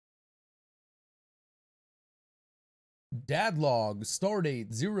Dad log, start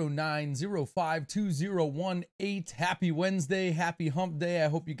date 09052018. Happy Wednesday, happy hump day. I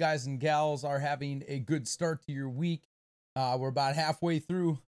hope you guys and gals are having a good start to your week. We're about halfway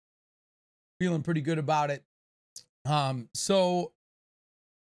through, feeling pretty good about it. So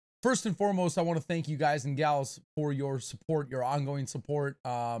first and foremost, I want to thank you guys and gals for your support, your ongoing support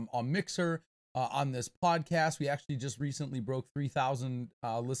on Mixer, on this podcast. We actually just recently broke 3,000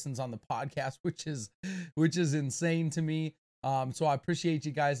 listens on the podcast, which is insane to me. So I appreciate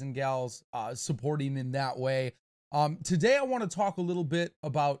you guys and gals supporting in that way. Today I want to talk a little bit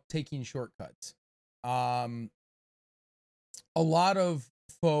about taking shortcuts. A lot of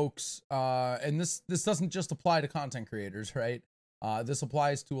folks, and this doesn't just apply to content creators, right? This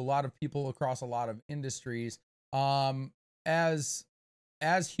applies to a lot of people across a lot of industries. As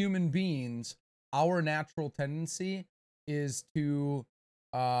human beings, our natural tendency is to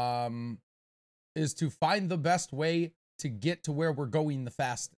find the best way to get to where we're going the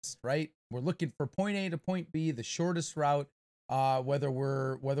fastest, right? We're looking for point A to point B, the shortest route, whether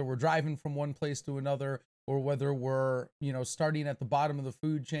we're driving from one place to another, or whether we're, starting at the bottom of the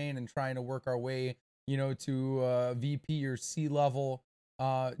food chain and trying to work our way, to a VP or C-level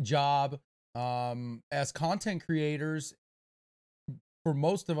job. As content creators, for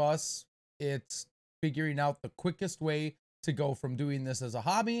most of us, it's figuring out the quickest way to go from doing this as a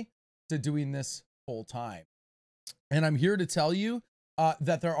hobby to doing this full time. And I'm here to tell you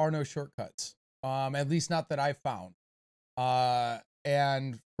that there are no shortcuts, at least not that I've found.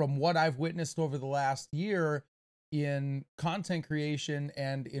 And from what I've witnessed over the last year in content creation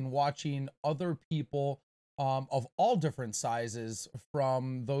and in watching other people of all different sizes,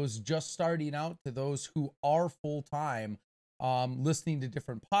 from those just starting out to those who are full time, listening to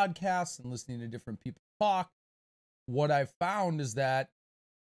different podcasts and listening to different people talk, what I've found is that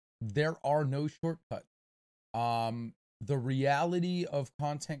there are no shortcuts. The reality of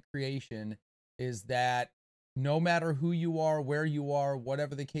content creation is that no matter who you are, where you are,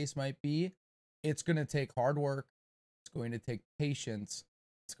 whatever the case might be, it's going to take hard work. It's going to take patience.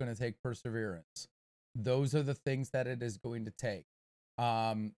 It's going to take perseverance. Those are the things that it is going to take.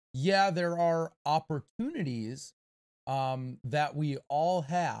 Yeah, there are opportunities that we all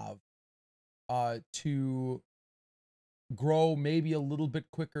have to grow maybe a little bit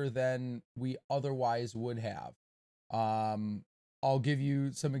quicker than we otherwise would have. I'll give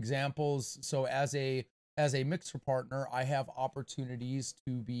you some examples. So as a Mixer partner, I have opportunities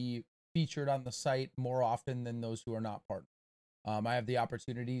to be featured on the site more often than those who are not partners. I have the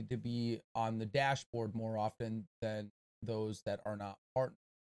opportunity to be on the dashboard more often than those that are not partners.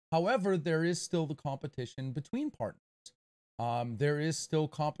 However, there is still the competition between partners. There is still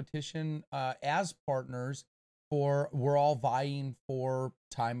competition as partners, for we're all vying for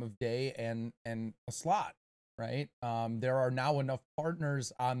time of day and a slot, right? There are now enough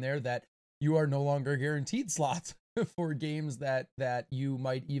partners on there that you are no longer guaranteed slots for games that you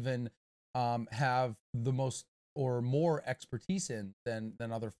might even have the most or more expertise in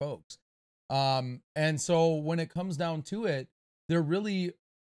than other folks. And so when it comes down to it, there really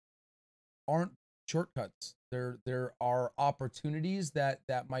aren't shortcuts. There are opportunities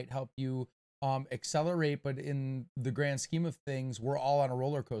that might help you accelerate, but in the grand scheme of things, we're all on a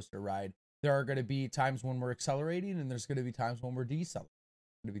roller coaster ride. There are going to be times when we're accelerating, and there's going to be times when we're decelerating.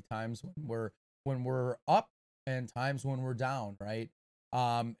 There's going to be times when we're up and times when we're down, right?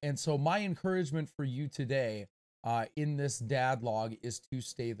 And so my encouragement for you today in this dad log is to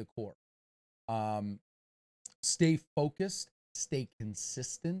stay the course. Stay focused, stay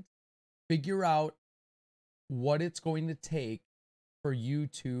consistent, figure out what it's going to take for you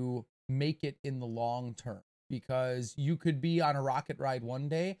to make it in the long term, because you could be on a rocket ride one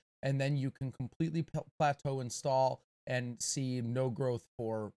day and then you can completely plateau and stall and see no growth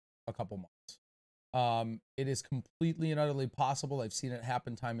for a couple months. It is completely and utterly possible. I've seen it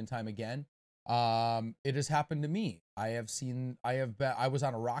happen time and time again. It has happened to me. I was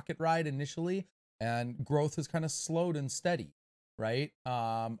on a rocket ride initially, and growth has kind of slowed and steady, right?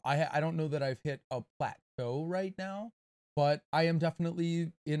 I don't know that I've hit a plateau right now, but I am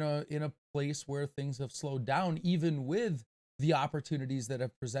definitely in a place where things have slowed down, even with the opportunities that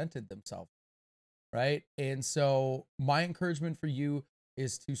have presented themselves, right? And so my encouragement for you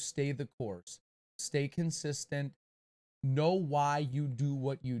is to stay the course, stay consistent, know why you do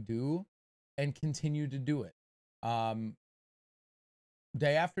what you do, and continue to do it.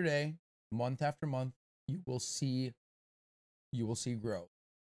 Day after day, month after month, you will see growth.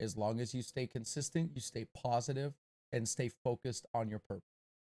 As long as you stay consistent, you stay positive, and stay focused on your purpose.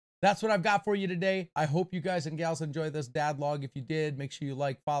 That's what I've got for you today. I hope you guys and gals enjoy this dad log. If you did, make sure you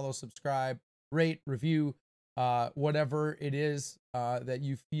like, follow, subscribe, rate, review, whatever it is that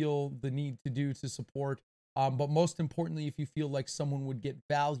you feel the need to do to support. But most importantly, if you feel like someone would get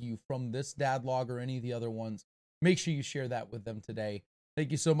value from this dad log or any of the other ones, make sure you share that with them today.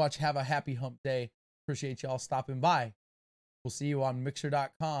 Thank you so much. Have a happy hump day. Appreciate y'all stopping by. We'll see you on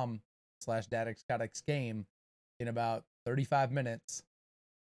mixer.com/dadxgotxgame in about 35 minutes.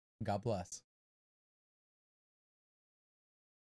 God bless.